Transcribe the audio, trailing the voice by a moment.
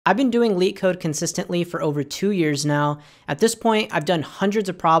I've been doing LeetCode consistently for over 2 years now. At this point, I've done hundreds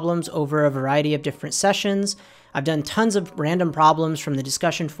of problems over a variety of different sessions. I've done tons of random problems from the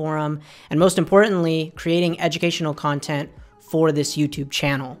discussion forum, and most importantly, creating educational content for this YouTube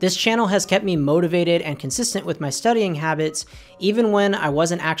channel. This channel has kept me motivated and consistent with my studying habits, even when I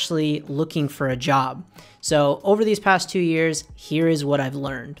wasn't actually looking for a job. So over these past 2 years, here is what I've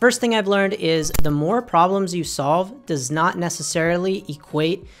learned. First thing I've learned is the more problems you solve does not necessarily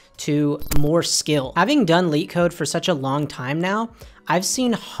equate to more skill. Having done LeetCode for such a long time now, I've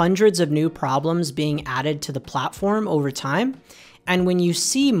seen hundreds of new problems being added to the platform over time. And when you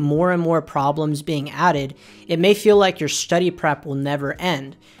see more and more problems being added, it may feel like your study prep will never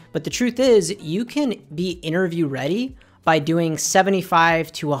end. But the truth is, you can be interview ready by doing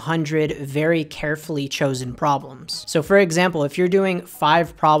 75 to 100 very carefully chosen problems. So for example, if you're doing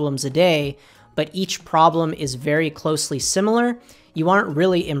 5 problems a day, but each problem is very closely similar, you aren't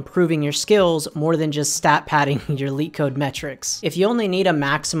really improving your skills more than just stat padding your LeetCode metrics. If you only need a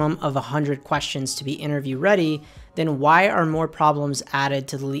maximum of 100 questions to be interview ready, then why are more problems added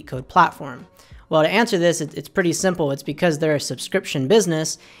to the LeetCode platform? Well, to answer this, it's pretty simple. It's because they're a subscription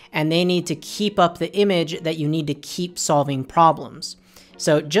business and they need to keep up the image that you need to keep solving problems.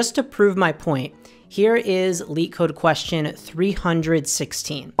 So just to prove my point, here is LeetCode question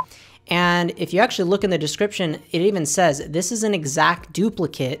 316. And if you actually look in the description, it even says this is an exact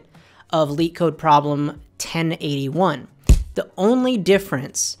duplicate of LeetCode problem 1081. The only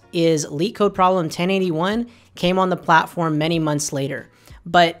difference is LeetCode problem 1081 came on the platform many months later,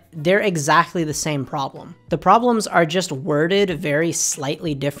 but they're exactly the same problem. The problems are just worded very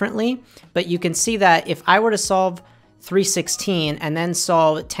slightly differently, but you can see that if I were to solve 316 and then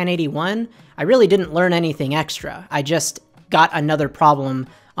solve 1081, I really didn't learn anything extra. I just got another problem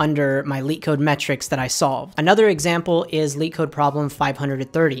under my LeetCode metrics that I solved. Another example is LeetCode problem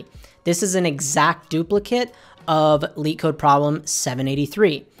 530. This is an exact duplicate of LeetCode problem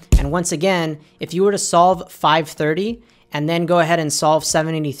 783. And once again, if you were to solve 530 and then go ahead and solve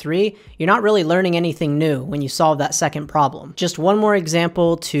 783, you're not really learning anything new when you solve that second problem. Just one more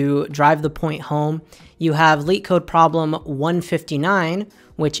example to drive the point home. You have LeetCode problem 159,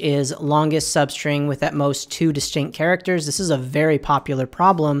 which is longest substring with at most 2 distinct characters. This is a very popular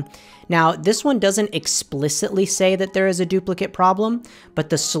problem. Now, this one doesn't explicitly say that there is a duplicate problem, but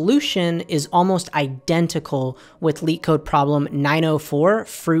the solution is almost identical with LeetCode problem 904,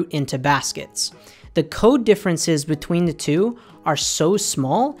 fruit into baskets. The code differences between the two are so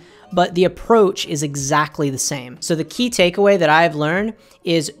small, but the approach is exactly the same. So the key takeaway that I've learned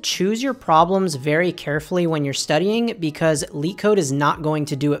is choose your problems very carefully when you're studying because LeetCode is not going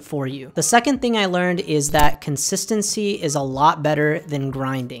to do it for you. The second thing I learned is that consistency is a lot better than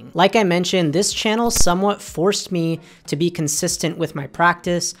grinding. Like I mentioned, this channel somewhat forced me to be consistent with my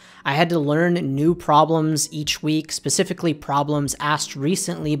practice. I had to learn new problems each week, specifically problems asked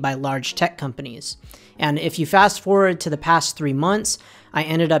recently by large tech companies. And if you fast forward to the past 3 months, I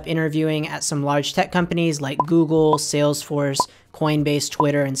ended up interviewing at some large tech companies like Google, Salesforce, Coinbase,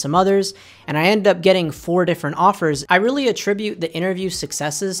 Twitter, and some others, and I ended up getting 4 different offers. I really attribute the interview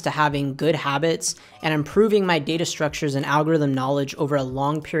successes to having good habits and improving my data structures and algorithm knowledge over a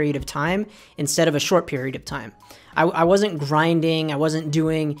long period of time instead of a short period of time. I wasn't grinding, I wasn't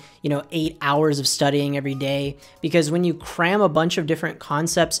doing, 8 hours of studying every day, because when you cram a bunch of different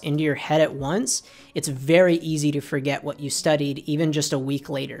concepts into your head at once, it's very easy to forget what you studied even just a week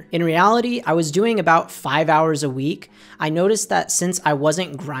later. In reality, I was doing about 5 hours a week. I noticed that since I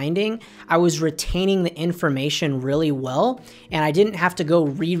wasn't grinding, I was retaining the information really well, and I didn't have to go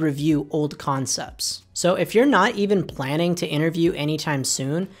re-review old concepts. So if you're not even planning to interview anytime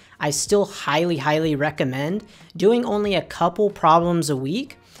soon, I still highly recommend doing only a couple problems a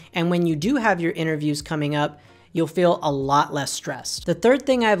week. And when you do have your interviews coming up, you'll feel a lot less stressed. The third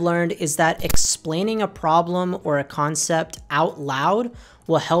thing I've learned is that explaining a problem or a concept out loud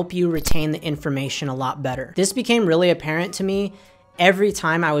will help you retain the information a lot better. This became really apparent to me every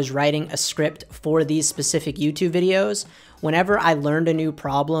time I was writing a script for these specific YouTube videos. Whenever I learned a new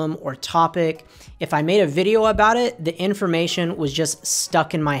problem or topic, if I made a video about it, the information was just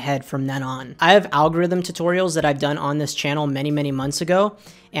stuck in my head from then on. I have algorithm tutorials that I've done on this channel many months ago,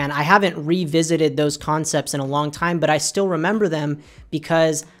 and I haven't revisited those concepts in a long time, but I still remember them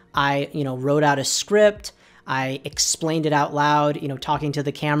because I, wrote out a script, I explained it out loud, talking to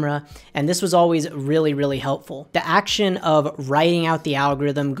the camera, and this was always really helpful. The action of writing out the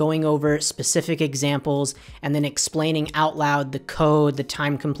algorithm, going over specific examples, and then explaining out loud the code, the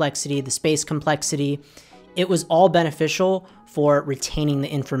time complexity, the space complexity, it was all beneficial for retaining the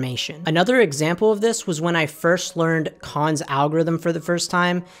information. Another example of this was when I first learned Kahn's algorithm for the first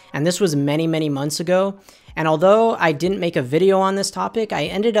time, and this was many, many months ago. And although I didn't make a video on this topic, I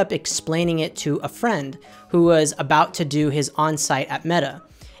ended up explaining it to a friend who was about to do his on-site at Meta.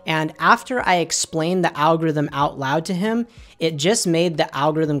 And after I explained the algorithm out loud to him, it just made the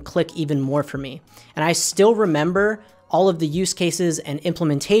algorithm click even more for me. And I still remember all of the use cases and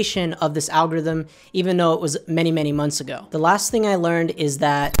implementation of this algorithm, even though it was many, many months ago. The last thing I learned is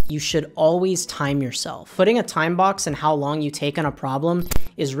that you should always time yourself. Putting a time box on how long you take on a problem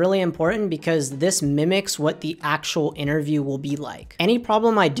is really important because this mimics what the actual interview will be like. Any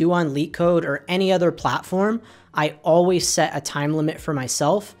problem I do on LeetCode or any other platform, I always set a time limit for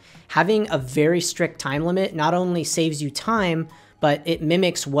myself. Having a very strict time limit not only saves you time, but it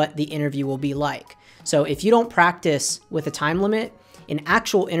mimics what the interview will be like. So if you don't practice with a time limit, an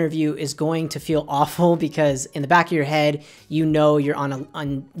actual interview is going to feel awful because in the back of your head, you know you're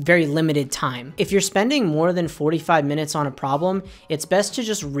on very limited time. If you're spending more than 45 minutes on a problem, it's best to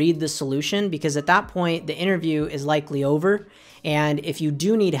just read the solution because at that point, the interview is likely over. And if you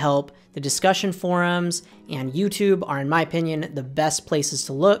do need help, the discussion forums and YouTube are, in my opinion, the best places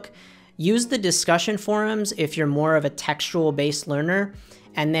to look. Use the discussion forums if you're more of a textual-based learner,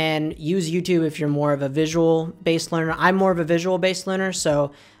 and then use YouTube if you're more of a visual-based learner. I'm more of a visual-based learner,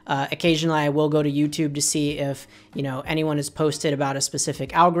 so occasionally I will go to YouTube to see if anyone has posted about a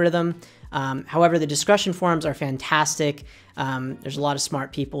specific algorithm. However, the discussion forums are fantastic. There's a lot of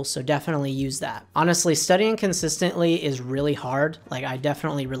smart people, so definitely use that. Honestly, studying consistently is really hard. Like, I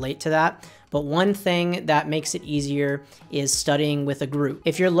definitely relate to that. But one thing that makes it easier is studying with a group.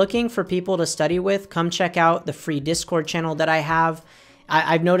 If you're looking for people to study with, come check out the free Discord channel that I have.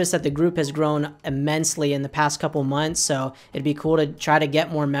 I've noticed that the group has grown immensely in the past couple months, so it'd be cool to try to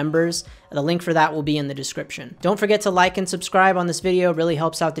get more members. The link for that will be in the description. Don't forget to like and subscribe on this video. It really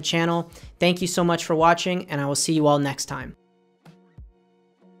helps out the channel. Thank you so much for watching, and I will see you all next time.